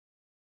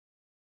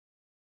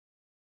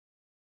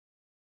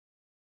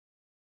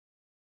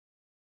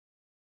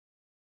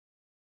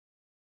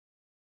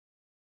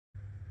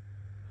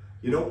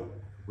You know,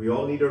 we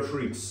all need our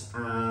treats,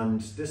 and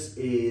this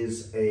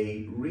is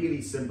a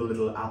really simple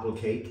little apple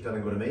cake that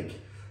I'm going to make.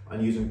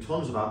 I'm using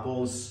tons of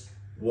apples,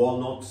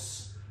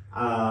 walnuts,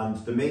 and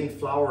the main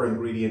flour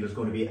ingredient is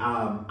going to be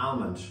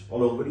almond,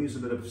 although I'm going to use a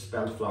bit of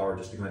spelt flour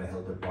just to kind of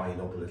help it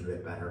bind up a little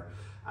bit better.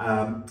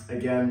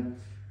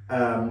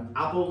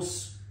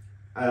 Apples,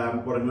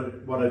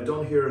 what I've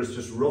done here is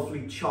just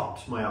roughly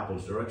chopped my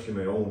apples. They're actually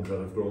my own that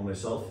I've grown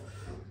myself,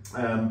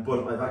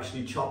 but I've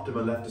actually chopped them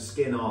and left the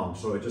skin on,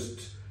 so I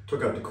just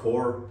took out the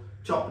core,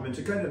 chopped them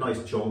into kind of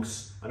nice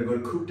chunks, and I'm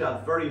going to cook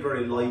that very,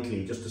 very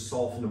lightly just to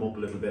soften them up a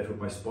little bit with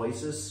my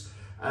spices.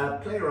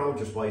 Play around with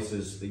your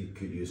spices. You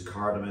could use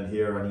cardamom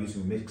here. I'm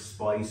using mixed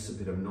spice, a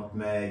bit of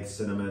nutmeg,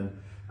 cinnamon,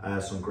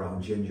 some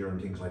ground ginger and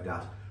things like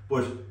that.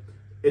 But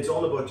it's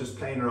all about just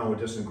playing around with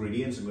this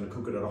ingredients. I'm going to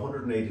cook it at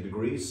 180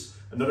 degrees.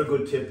 Another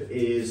good tip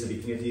is if you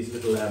can get these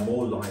little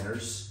mold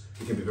liners,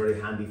 it can be very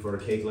handy for a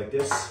cake like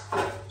this.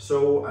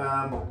 So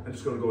I'm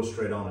just going to go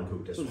straight on and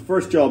cook this. So the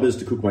first job is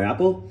to cook my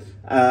apple.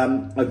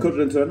 I've cut it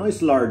into a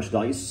nice large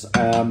dice,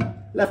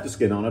 left the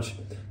skin on it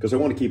because I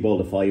want to keep all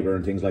the fibre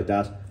and things like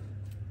that.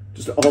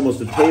 Just almost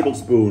a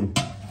tablespoon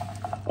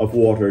of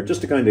water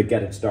just to kind of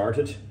get it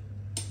started.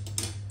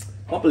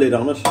 Pop a lid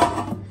on it,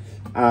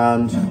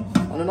 and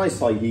on a nice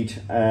high heat,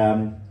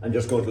 I'm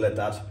just going to let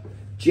that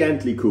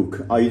gently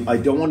cook. I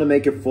don't want to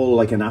make it full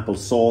like an apple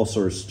sauce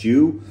or a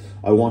stew.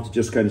 I want to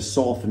just kind of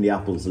soften the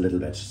apples a little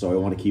bit, so I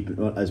want to keep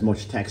as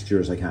much texture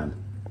as I can.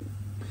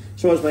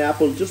 So as my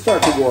apple just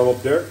starts to warm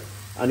up there,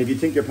 and if you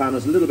think your pan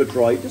is a little bit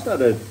dry, just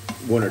add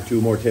 1 or 2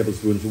 more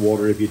tablespoons of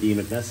water if you deem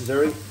it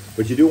necessary,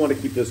 but you do want to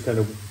keep this kind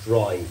of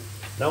dry.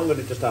 Now I'm going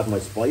to just add my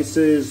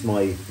spices,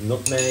 my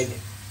nutmeg,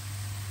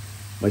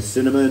 my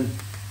cinnamon,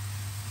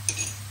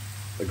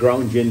 my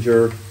ground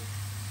ginger,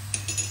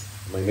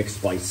 my mixed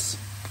spice.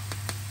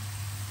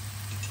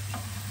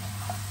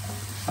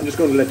 I'm just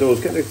going to let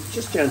those kind of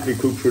just gently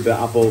cook through the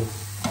apple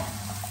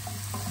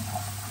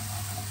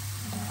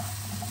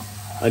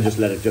and just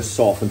let it just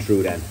soften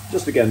through then,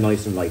 just again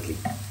nice and lightly.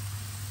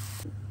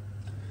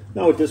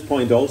 Now at this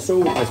point also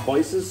with my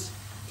spices,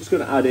 just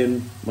going to add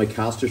in my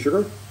caster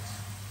sugar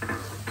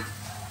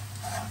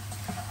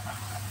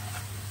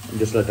and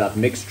just let that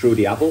mix through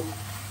the apple.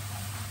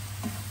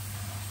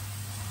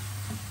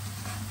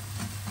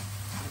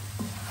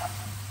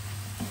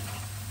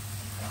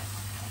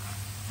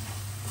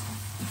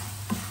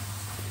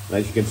 And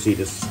as you can see,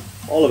 this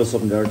all of a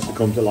sudden starts to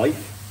come to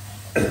life,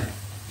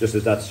 just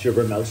as that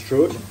sugar melts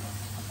through it.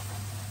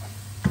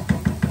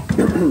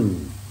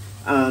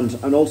 And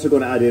I'm also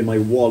going to add in my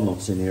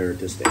walnuts in here at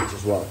this stage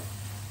as well.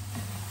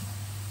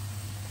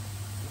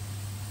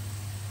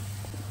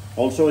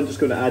 Also, I'm just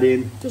going to add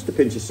in just a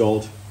pinch of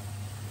salt,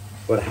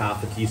 about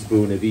half a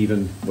teaspoon, of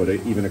even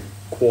a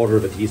quarter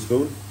of a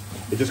teaspoon.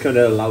 It just kind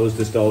of allows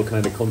this to all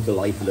kind of come to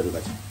life a little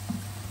bit.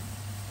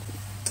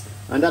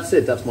 And that's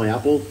it, that's my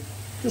apple.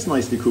 Just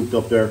nicely cooked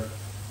up there.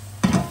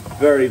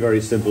 Very,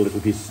 very simple little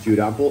piece of stewed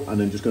apple.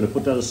 And I'm just going to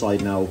put that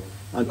aside now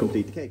and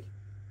complete the cake.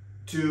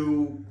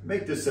 To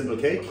make this simple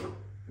cake,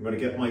 I'm going to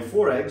get my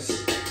 4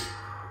 eggs,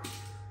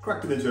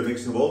 crack them into a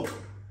mixing bowl,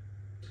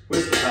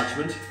 whisk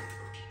attachment,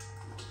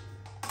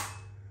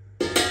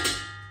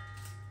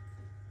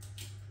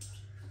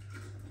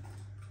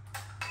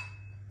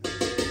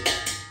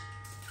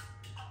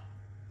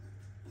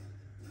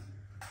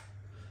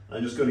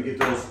 I'm just going to give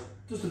those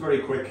just a very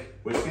quick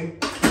whisking.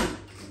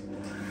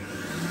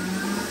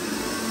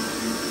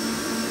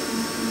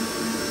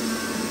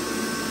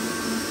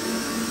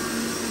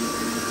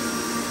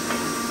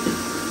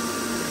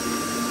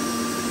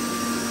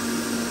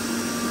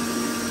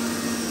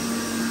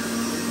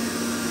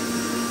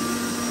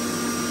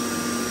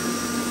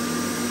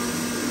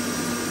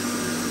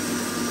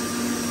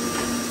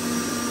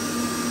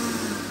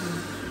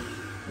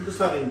 I'm just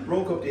having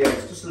broke up the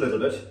eggs just a little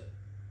bit.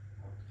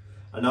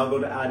 I'm now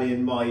going to add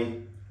in my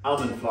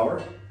almond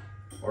flour,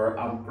 or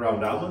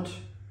ground almond,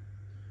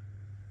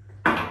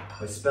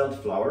 my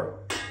spelt flour,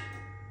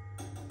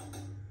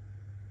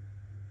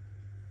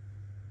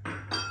 and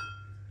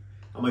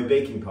my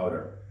baking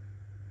powder.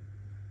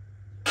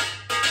 I'm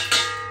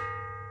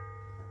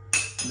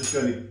just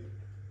going to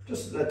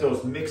just let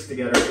those mix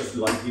together just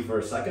lightly for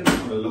a second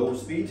on a low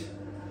speed.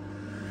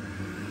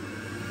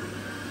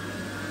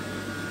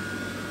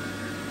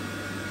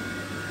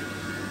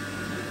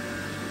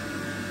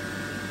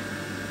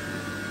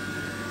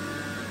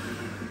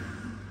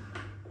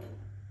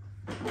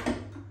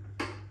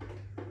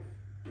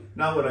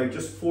 Now when I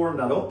just form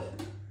that up,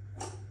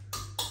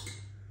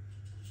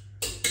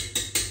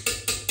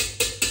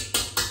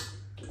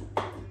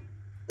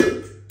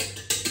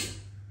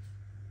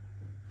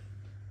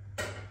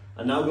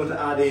 I'm now going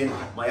to add in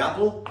my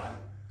apple,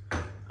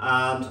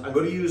 and I'm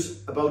going to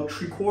use about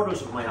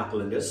 3/4 of my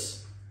apple in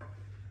this,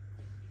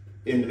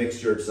 in the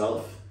mixture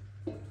itself.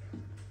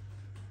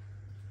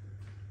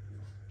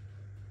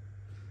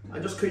 I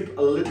just keep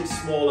a little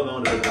small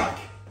amount of it back.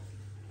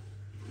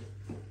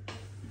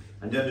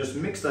 And then just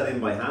mix that in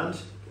by hand,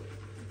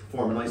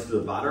 form a nice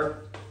little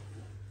batter.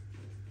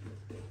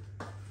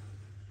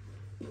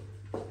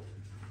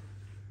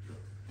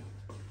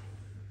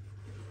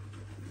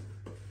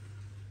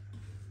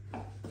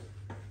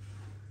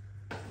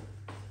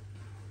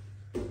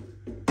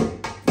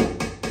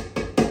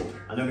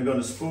 And then I'm going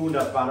to spoon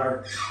that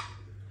batter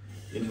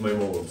into my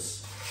molds.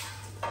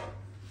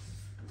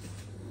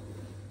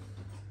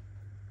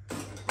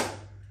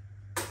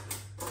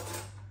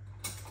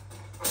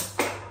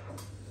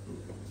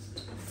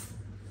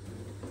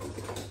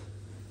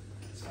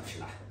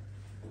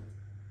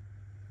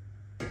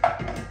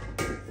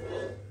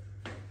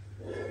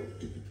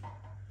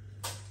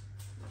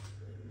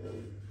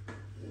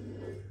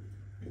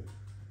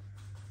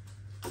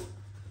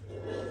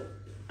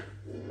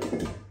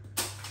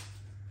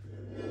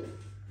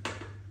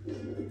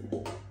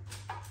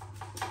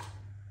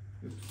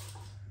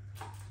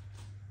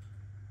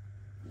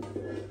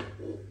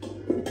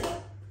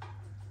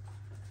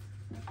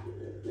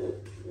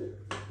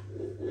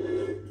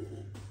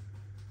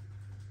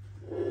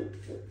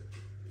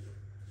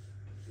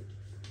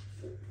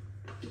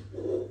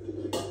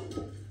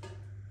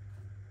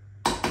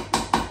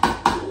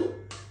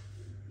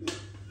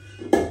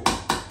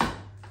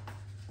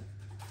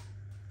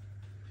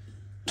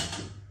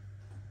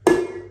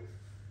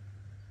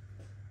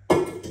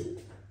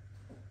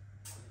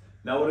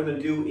 Now what I'm going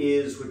to do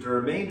is, with the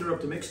remainder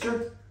of the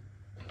mixture,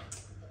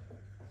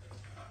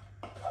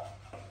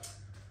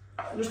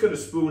 I'm just going to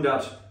spoon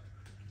that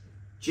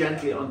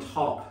gently on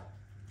top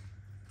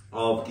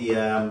of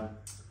the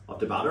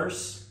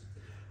batters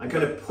and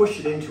kind of push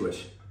it into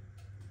it,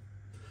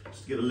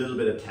 just to get a little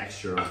bit of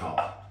texture on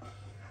top.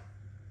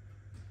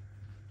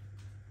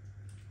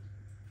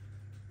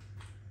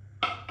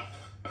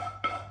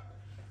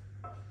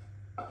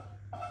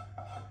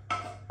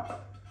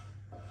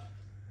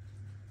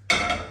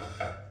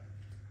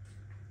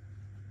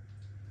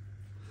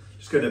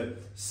 Just kind of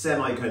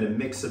kind of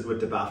mix it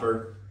with the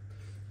batter,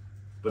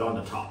 but on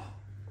the top.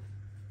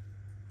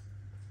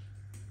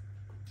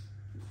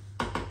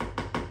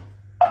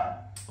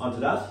 Onto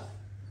that.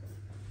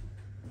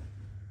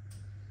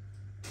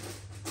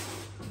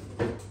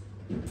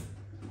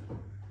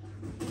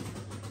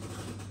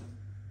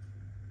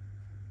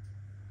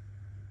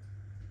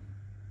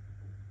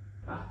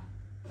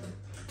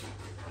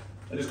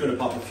 I'm just going to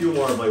pop a few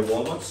more of my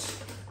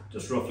walnuts,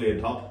 just roughly on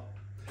top,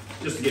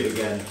 just to give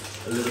again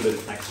a little bit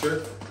of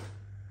texture.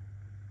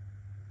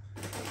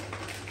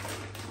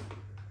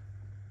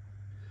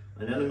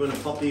 And then I'm going to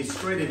pop these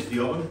straight into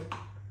the oven.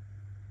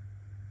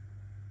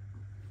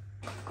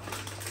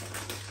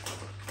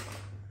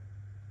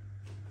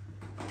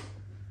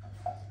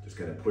 Just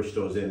going to push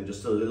those in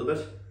just a little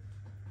bit.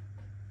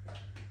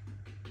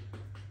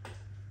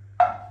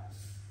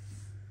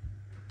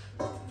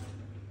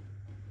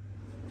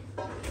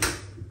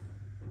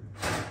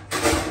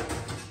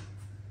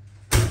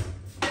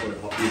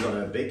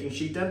 Baking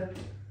sheet then,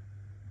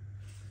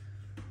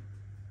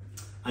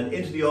 and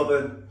into the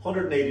oven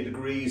 180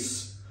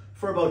 degrees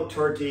for about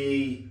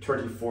 40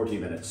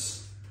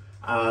 minutes,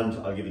 and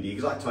I'll give you the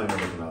exact time when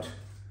they come out.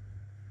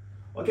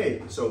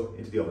 Okay, so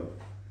into the oven.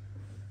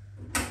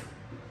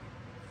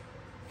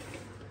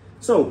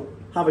 So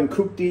having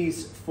cooked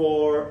these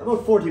for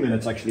about 40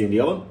 minutes actually in the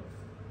oven,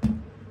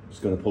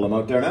 just going to pull them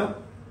out there now,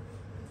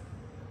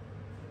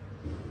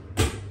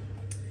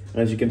 and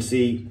as you can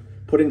see,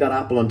 putting that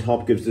apple on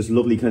top gives this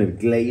lovely kind of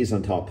glaze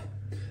on top.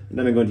 And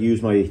then I'm going to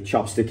use my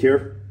chopstick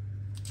here,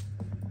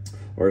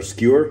 or a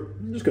skewer.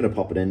 I'm just going to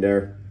pop it in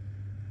there,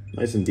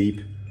 nice and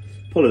deep.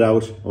 Pull it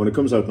out, and when it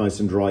comes out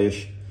nice and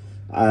dryish,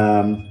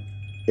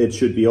 it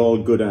should be all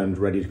good and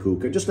ready to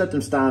cook. And just let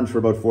them stand for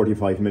about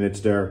 45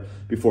 minutes there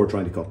before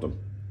trying to cut them.